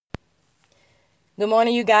Good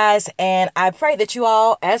morning, you guys, and I pray that you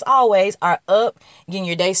all, as always, are up, getting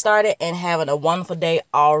your day started, and having a wonderful day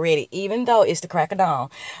already, even though it's the crack of dawn.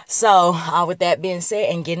 So, with that being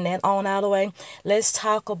said, and getting that on out of the way, let's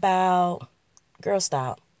talk about Girl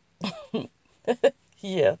Stop.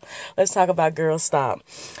 Yeah, let's talk about Girl Stop.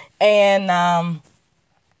 And, I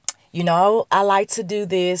like to do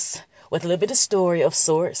this with a little bit of story of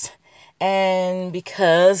sorts. And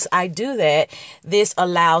because I do that, this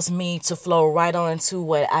allows me to flow right on into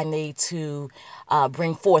what I need to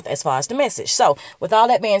bring forth as far as the message. So, with all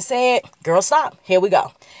that being said, Girl Stop, here we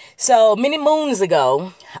go. So, many moons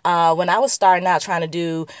ago, when I was starting out trying to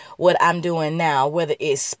do what I'm doing now, whether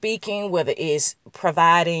it's speaking, whether it's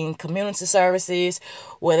providing community services,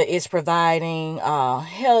 whether it's providing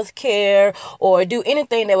health care, or do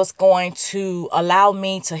anything that was going to allow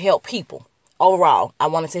me to help people. Overall, I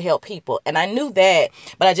wanted to help people, and I knew that,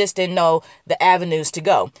 but I just didn't know the avenues to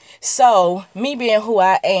go. So, me being who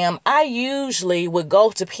I am, I usually would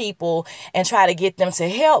go to people and try to get them to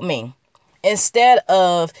help me instead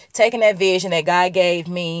of taking that vision that God gave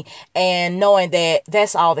me and knowing that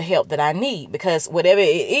that's all the help that I need, because whatever it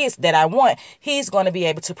is that I want, He's going to be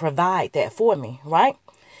able to provide that for me, right?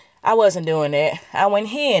 I wasn't doing that. I wasn't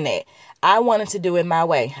hearing that. I wanted to do it my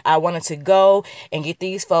way. I wanted to go and get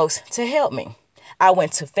these folks to help me. I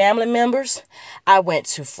went to family members. I went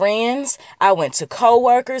to friends. I went to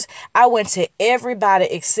coworkers. I went to everybody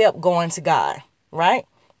except going to God, right?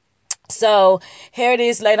 So here it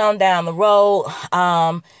is later on down the road.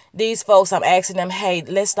 These folks, I'm asking them, hey,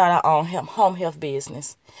 let's start our own home health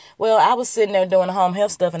business. Well, I was sitting there doing the home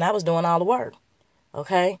health stuff and I was doing all the work.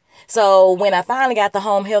 Okay. So when I finally got the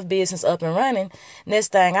home health business up and running,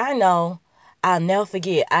 next thing I know, I'll never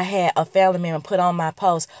forget, I had a family member put on my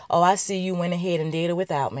post, oh, I see you went ahead and did it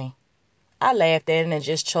without me. I laughed at it and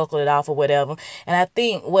just chuckled it off or whatever. And I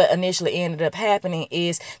think what initially ended up happening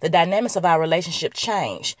is the dynamics of our relationship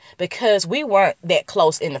changed because we weren't that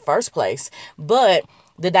close in the first place. But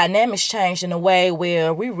the dynamics changed in a way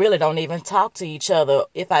where we really don't even talk to each other.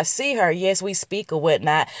 If I see her, yes, we speak or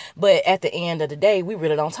whatnot. But at the end of the day, we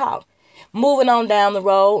really don't talk. Moving on down the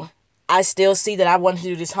road, I still see that I wanted to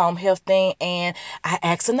do this home health thing, and I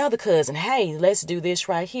asked another cousin, hey, let's do this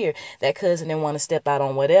right here. That cousin didn't want to step out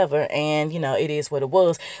on whatever, and it is what it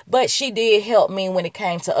was. But she did help me when it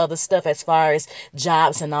came to other stuff as far as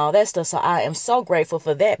jobs and all that stuff. So I am so grateful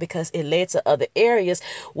for that because it led to other areas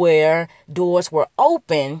where doors were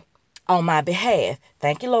open on my behalf.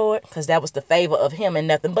 Thank you, Lord, because that was the favor of Him and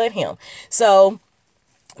nothing but Him. So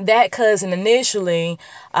that cousin initially,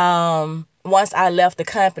 once I left the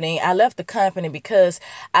company because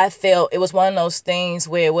I felt it was one of those things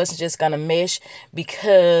where it wasn't just going to mesh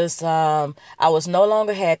because I was no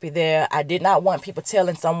longer happy there. I did not want people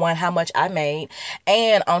telling someone how much I made.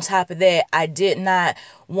 And on top of that, I did not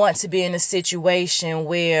want to be in a situation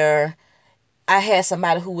where I had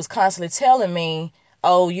somebody who was constantly telling me,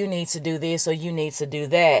 oh, you need to do this or you need to do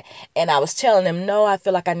that. And I was telling them, no, I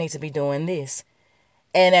feel like I need to be doing this.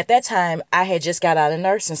 And at that time, I had just got out of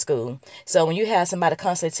nursing school. So when you have somebody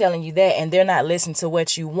constantly telling you that and they're not listening to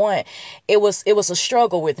what you want, it was a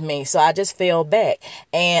struggle with me. So I just fell back.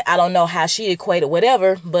 And I don't know how she equated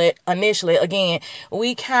whatever, but initially, again,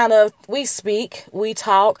 we speak, we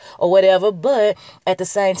talk or whatever, but at the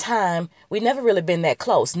same time, we never really been that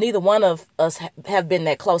close. Neither one of us have been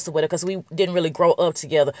that close to it because we didn't really grow up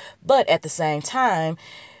together. But at the same time,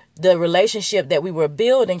 the relationship that we were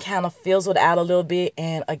building kind of fizzled out a little bit.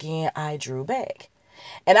 And again, I drew back.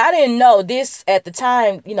 And I didn't know this at the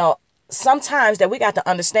time, sometimes that we got to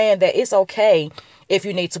understand that it's okay if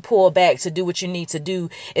you need to pull back to do what you need to do,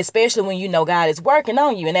 especially when you know God is working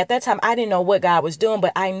on you. And at that time, I didn't know what God was doing,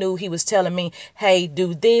 but I knew He was telling me, hey,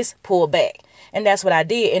 do this, pull back. And that's what I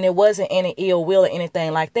did. And it wasn't any ill will or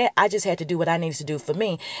anything like that. I just had to do what I needed to do for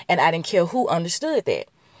me. And I didn't care who understood that.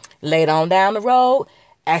 Later on down the road,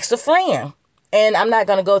 asked a friend. And I'm not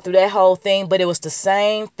going to go through that whole thing, but it was the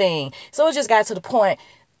same thing. So it just got to the point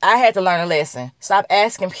I had to learn a lesson. Stop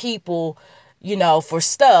asking people, for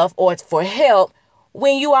stuff or for help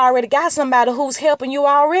when you already got somebody who's helping you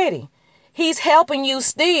already. He's helping you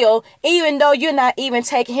still, even though you're not even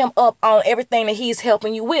taking him up on everything that he's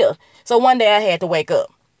helping you with. So one day I had to wake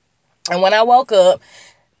up. And when I woke up,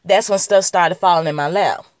 that's when stuff started falling in my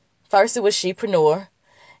lap. First it was Shepreneur.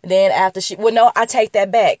 Then after I take that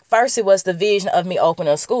back. First, it was the vision of me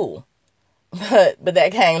opening a school. But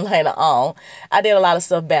that came later on. I did a lot of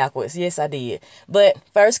stuff backwards. Yes, I did. But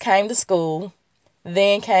first came the school.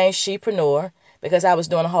 Then came Shepreneur. because I was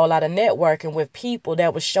doing a whole lot of networking with people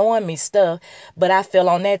that was showing me stuff, but I fell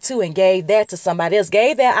on that too and gave that to somebody else,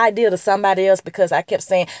 gave that idea to somebody else because I kept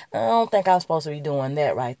saying, I don't think I'm supposed to be doing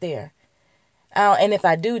that right there. And if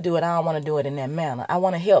I do it, I don't want to do it in that manner. I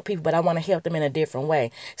want to help people, but I want to help them in a different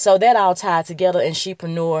way. So that all tied together, and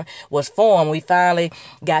Shepreneur was formed. We finally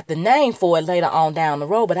got the name for it later on down the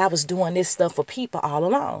road, but I was doing this stuff for people all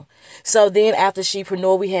along. So then after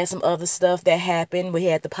Shepreneur, we had some other stuff that happened. We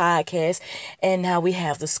had the podcast, and now we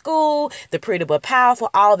have the school, the Pretty But Powerful,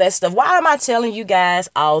 all that stuff. Why am I telling you guys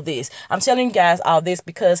all this? I'm telling you guys all this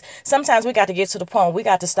because sometimes we got to get to the point we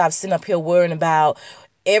got to stop sitting up here worrying about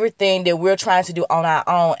everything that we're trying to do on our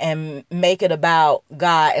own and make it about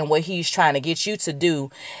God and what he's trying to get you to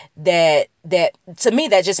do. That to me,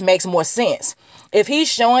 that just makes more sense. If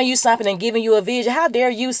he's showing you something and giving you a vision, how dare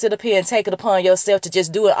you sit up here and take it upon yourself to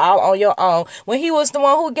just do it all on your own when he was the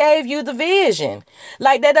one who gave you the vision?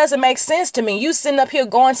 Like, that doesn't make sense to me. You sitting up here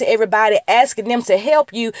going to everybody, asking them to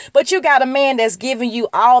help you, but you got a man that's giving you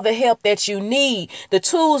all the help that you need, the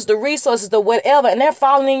tools, the resources, the whatever, and they're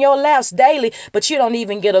falling in your laps daily, but you don't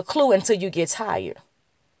even get a clue until you get tired.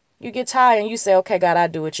 You get tired and you say, okay, God, I'll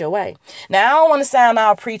do it your way. Now, I don't want to sound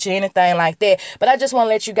all preachy or anything like that, but I just want to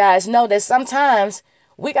let you guys know that sometimes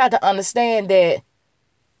we got to understand that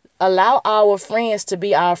allow our friends to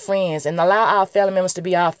be our friends and allow our family members to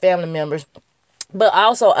be our family members, but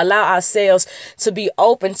also allow ourselves to be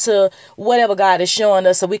open to whatever God is showing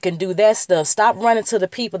us so we can do that stuff. Stop running to the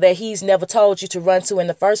people that he's never told you to run to in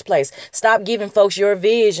the first place. Stop giving folks your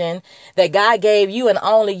vision that God gave you and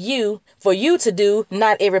only you for you to do,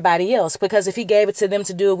 not everybody else. Because if he gave it to them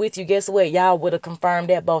to do it with you, guess what? Y'all would have confirmed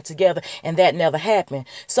that both together, and that never happened.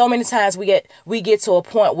 So many times we get to a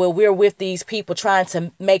point where we're with these people trying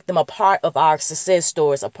to make them a part of our success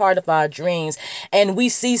stories, a part of our dreams, and we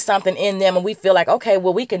see something in them and we feel like, okay,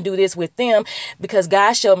 well, we can do this with them because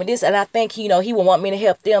God showed me this, and I think he will want me to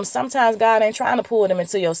help them. Sometimes God ain't trying to pull them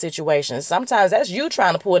into your situations. Sometimes that's you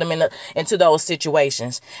trying to pull them into those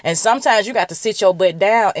situations. And sometimes you got to sit your butt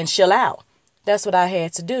down and chill out. That's what I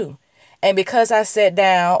had to do. And because I sat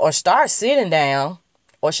down, or start sitting down,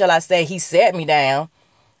 or shall I say he sat me down,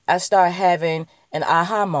 I started having an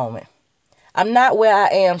aha moment. I'm not where I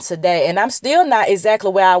am today, and I'm still not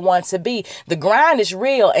exactly where I want to be. The grind is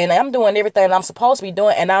real, and I'm doing everything I'm supposed to be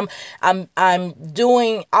doing, and I'm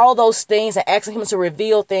doing all those things and asking him to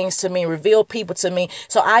reveal things to me, reveal people to me,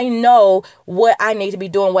 so I know what I need to be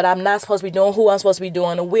doing, what I'm not supposed to be doing, who I'm supposed to be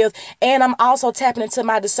doing it with, and I'm also tapping into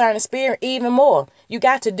my discerning spirit even more. You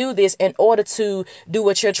got to do this in order to do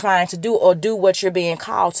what you're trying to do or do what you're being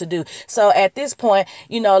called to do. So at this point,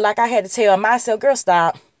 like I had to tell myself, girl,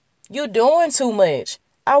 stop. You're doing too much.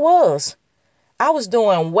 I was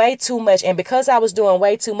doing way too much. And because I was doing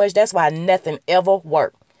way too much, that's why nothing ever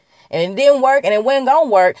worked. And it didn't work, and it wasn't going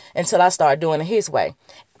to work until I started doing it his way.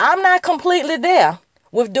 I'm not completely there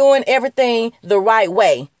with doing everything the right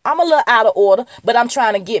way. I'm a little out of order, but I'm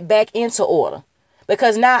trying to get back into order.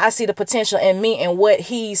 Because now I see the potential in me and what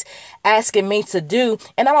he's asking me to do.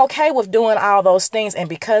 And I'm okay with doing all those things. And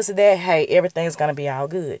because of that, hey, everything's going to be all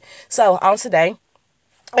good. So on today,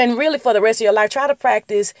 and really for the rest of your life, try to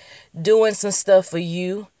practice doing some stuff for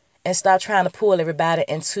you and stop trying to pull everybody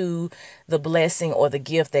into the blessing or the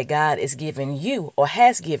gift that God is giving you or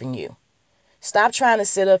has given you. Stop trying to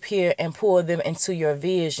sit up here and pull them into your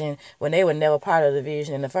vision when they were never part of the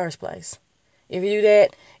vision in the first place. If you do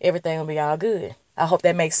that, everything will be all good. I hope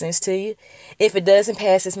that makes sense to you. If it doesn't,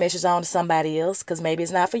 pass this message on to somebody else, because maybe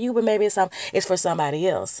it's not for you, but maybe it's for somebody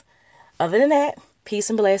else. Other than that,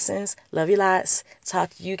 peace and blessings. Love you lots.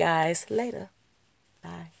 Talk to you guys later.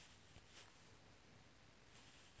 Bye.